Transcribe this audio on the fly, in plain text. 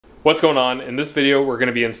What's going on? In this video, we're going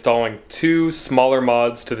to be installing two smaller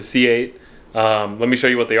mods to the C8. Let me show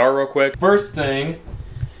you what they are real quick. First thing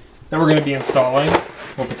that we're going to be installing,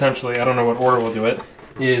 well potentially, I don't know what order we'll do it,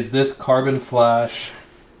 is this carbon flash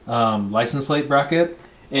license plate bracket.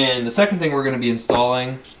 And the second thing we're going to be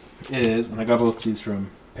installing is, and I got both these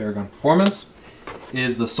from Paragon Performance,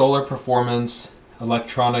 is the Solar Performance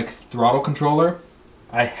electronic throttle controller.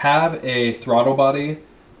 I have a throttle body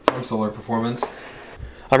from Solar Performance.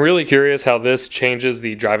 I'm really curious how this changes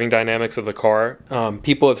the driving dynamics of the car.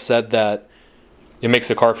 People have said that it makes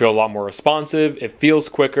the car feel a lot more responsive, it feels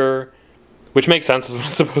quicker, which makes sense, is what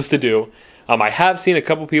it's supposed to do. I have seen a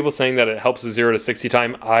couple people saying that it helps the 0 to 60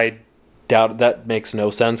 time. I doubt that makes no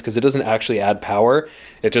sense because it doesn't actually add power.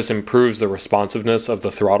 It just improves the responsiveness of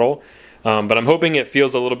the throttle. But I'm hoping it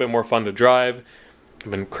feels a little bit more fun to drive.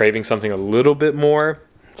 I've been craving something a little bit more.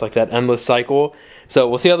 It's like that endless cycle. So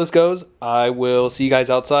we'll see how this goes. I will see you guys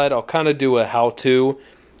outside. I'll kind of do a how-to.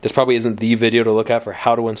 This probably isn't the video to look at for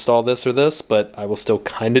how to install this or this, but I will still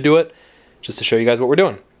kind of do it just to show you guys what we're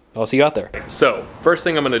doing. I'll see you out there. So first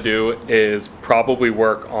thing I'm going to do is probably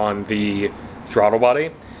work on the throttle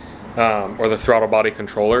body or the throttle body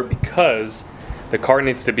controller, because the car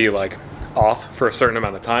needs to be like off for a certain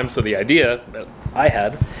amount of time. So the idea that I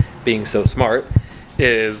had, being so smart,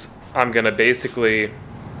 is I'm going to basically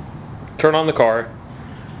turn on the car,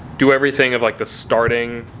 do everything of like the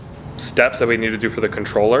starting steps that we need to do for the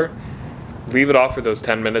controller, leave it off for those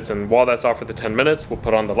 10 minutes, and while that's off for the 10 minutes, we'll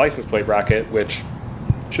put on the license plate bracket, which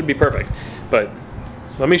should be perfect. But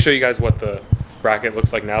let me show you guys what the bracket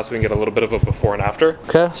looks like now so we can get a little bit of a before and after.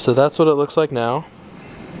 Okay, so that's what it looks like now.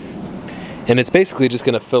 And it's basically just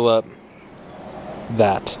gonna fill up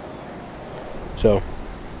that. So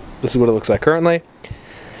this is what it looks like currently.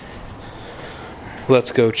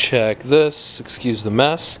 Let's go check this. Excuse the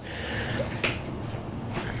mess.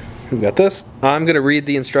 We've got this. I'm going to read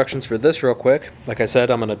the instructions for this real quick. Like I said,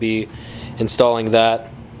 I'm going to be installing that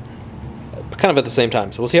kind of at the same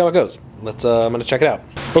time. So we'll see how it goes. I'm going to check it out.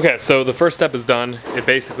 Okay, so the first step is done. It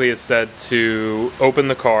basically is said to open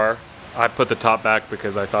the car. I put the top back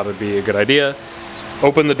because I thought it'd be a good idea.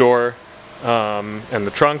 Open the door and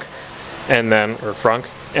the trunk, and then, or frunk,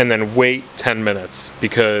 and then wait 10 minutes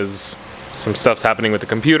because some stuff's happening with the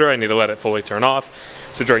computer. I need to let it fully turn off.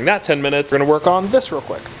 So during that 10 minutes, we're gonna work on this real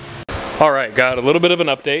quick. All right, got a little bit of an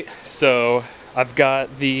update. So I've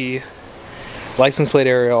got the license plate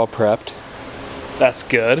area all prepped. That's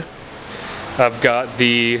good. I've got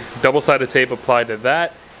the double-sided tape applied to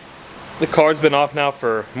that. The car's been off now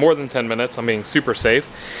for more than 10 minutes. I'm being super safe.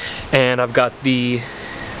 And I've got the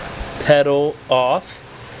pedal off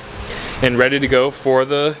and ready to go for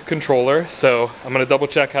the controller. So I'm gonna double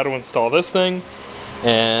check how to install this thing,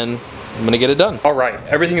 and I'm gonna get it done. All right,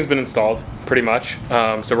 everything has been installed pretty much.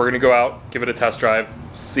 So we're gonna go out, give it a test drive,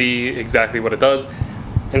 see exactly what it does.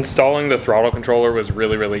 Installing the throttle controller was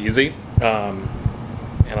really, really easy. And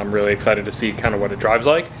I'm really excited to see kind of what it drives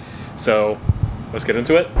like. So let's get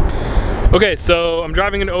into it. Okay, so I'm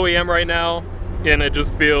driving an OEM right now, and it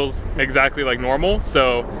just feels exactly like normal.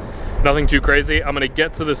 So nothing too crazy. I'm gonna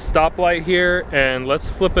get to the stoplight here and let's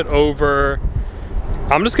flip it over.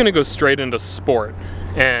 I'm just gonna go straight into sport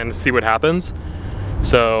and see what happens.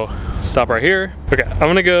 So stop right here. Okay,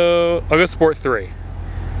 I'll go sport 3.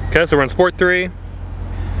 Okay, so we're in sport 3.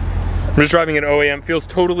 I'm just driving an OEM. Feels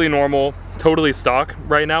totally normal, totally stock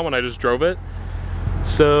right now when I just drove it.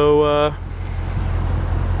 So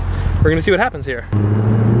we're gonna see what happens here.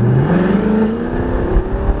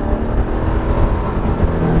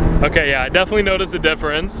 Okay, yeah, I definitely noticed a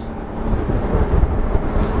difference.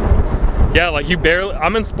 Yeah, like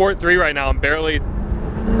I'm in Sport 3 right now, I'm barely...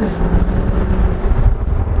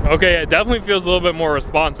 Okay, it definitely feels a little bit more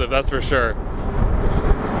responsive, that's for sure.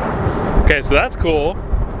 Okay, so that's cool.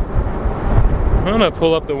 I'm gonna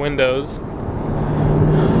pull up the windows.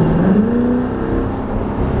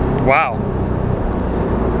 Wow.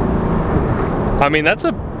 I mean, that's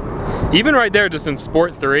even right there, just in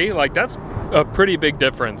Sport 3, like that's a pretty big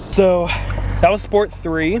difference. So that was Sport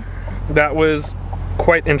 3. That was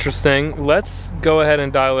quite interesting. Let's go ahead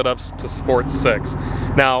and dial it up to Sport 6.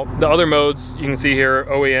 Now the other modes you can see here: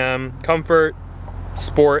 OEM, Comfort,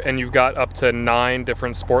 Sport, and you've got up to 9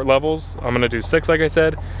 different sport levels. I'm gonna do 6 like I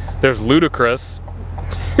said. There's Ludicrous.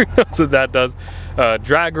 Who knows what that does?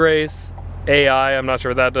 Drag Race, AI, I'm not sure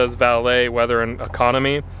what that does. Valet, Weather, and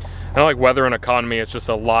Economy. I don't like Weather and Economy, it's just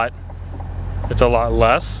a lot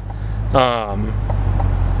less.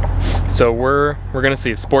 So we're gonna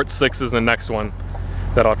see. Sport 6 is the next one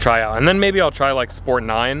that I'll try out, and then maybe I'll try like Sport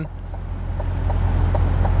 9.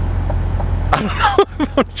 I don't know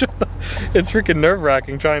It's freaking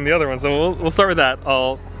nerve-wracking trying the other one. So we'll start with that.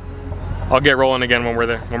 I'll get rolling again when we're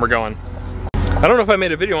there, when we're going. I don't know if I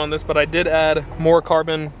made a video on this, but I did add more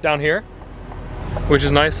carbon down here, which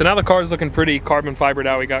is nice. So now the car is looking pretty carbon fibered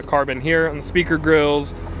out. We got carbon here on the speaker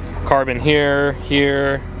grills, carbon here,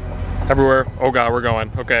 here, everywhere. Oh God, we're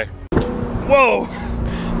going. Okay. Whoa!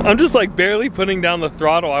 I'm just like barely putting down the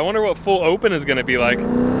throttle. I wonder what full open is gonna be like.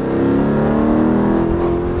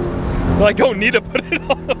 Well, I don't need to put it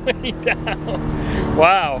all the way down.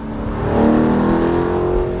 Wow.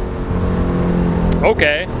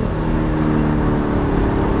 Okay.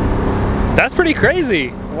 That's pretty crazy.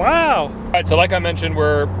 Wow. All right, so like I mentioned,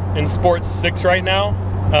 we're in Sport 6 right now.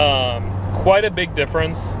 Quite a big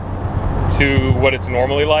difference to what it's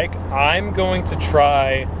normally like. I'm going to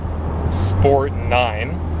try Sport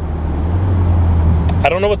 9. I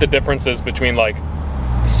don't know what the difference is between like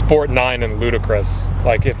Sport 9 and Ludicrous.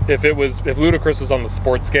 Like if Ludicrous was on the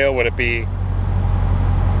sport scale, would it be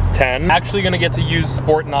 10? Actually gonna get to use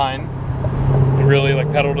Sport 9 and really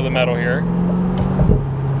like pedal to the metal here.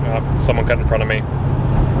 Someone cut in front of me.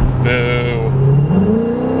 Boo.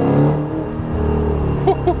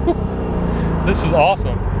 This is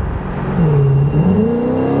awesome.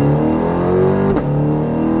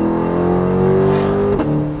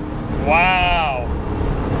 Wow.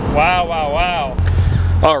 Wow, wow, wow.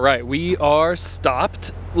 All right, we are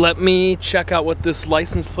stopped. Let me check out what this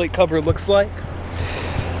license plate cover looks like.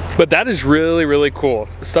 But that is really, really cool.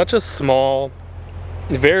 Such a small,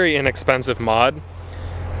 very inexpensive mod.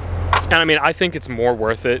 And I mean, I think it's more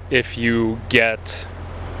worth it if you get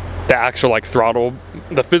the actual like throttle,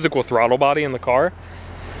 the physical throttle body in the car.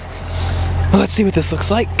 Well, let's see what this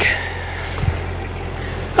looks like.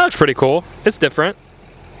 That looks pretty cool. It's different.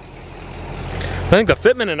 I think the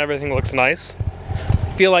fitment and everything looks nice.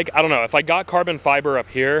 I feel like, I don't know, if I got carbon fiber up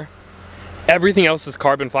here, everything else is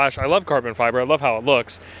carbon flash. I love carbon fiber, I love how it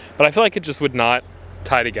looks, but I feel like it just would not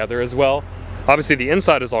tie together as well. Obviously the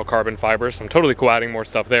inside is all carbon fiber, so I'm totally cool adding more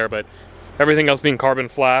stuff there, but everything else being carbon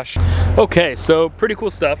flash. Okay, so pretty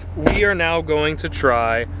cool stuff. We are now going to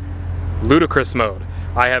try Ludicrous mode.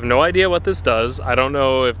 I have no idea what this does. I don't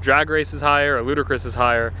know if drag race is higher or Ludicrous is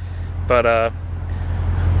higher, but oh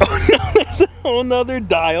no, there's a whole nother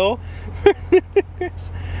dial.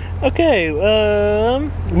 Okay,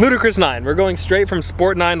 Ludicrous 9. We're going straight from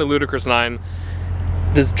Sport 9 to Ludicrous 9.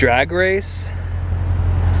 Does drag race?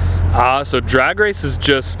 So drag race is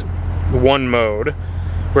just one mode,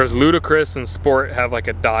 whereas Ludicrous and Sport have like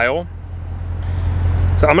a dial.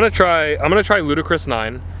 So I'm gonna try Ludicrous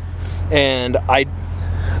 9, and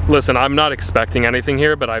listen, I'm not expecting anything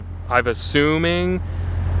here, but I'm assuming,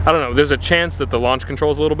 I don't know, there's a chance that the launch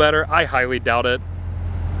control is a little better. I highly doubt it.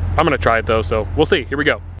 I'm gonna try it though, so we'll see. Here we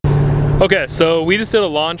go. Okay, so we just did a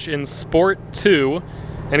launch in Sport 2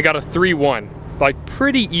 and it got a 3-1. Like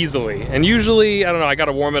pretty easily, and usually, I don't know, I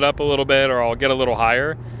gotta warm it up a little bit or I'll get a little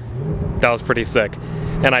higher. That was pretty sick.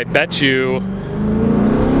 And I bet you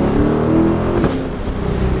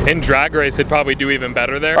in drag race it'd probably do even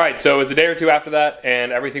better there. All right, so it's a day or two after that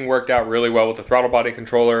and everything worked out really well with the throttle body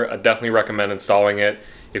controller. I definitely recommend installing it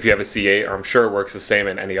if you have a C8, or I'm sure it works the same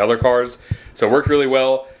in any other cars. So it worked really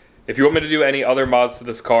well. If you want me to do any other mods to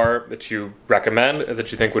this car that you recommend,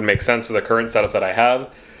 that you think would make sense for the current setup that I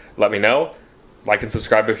have, let me know. Like and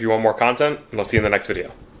subscribe if you want more content, and I'll see you in the next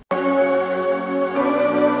video.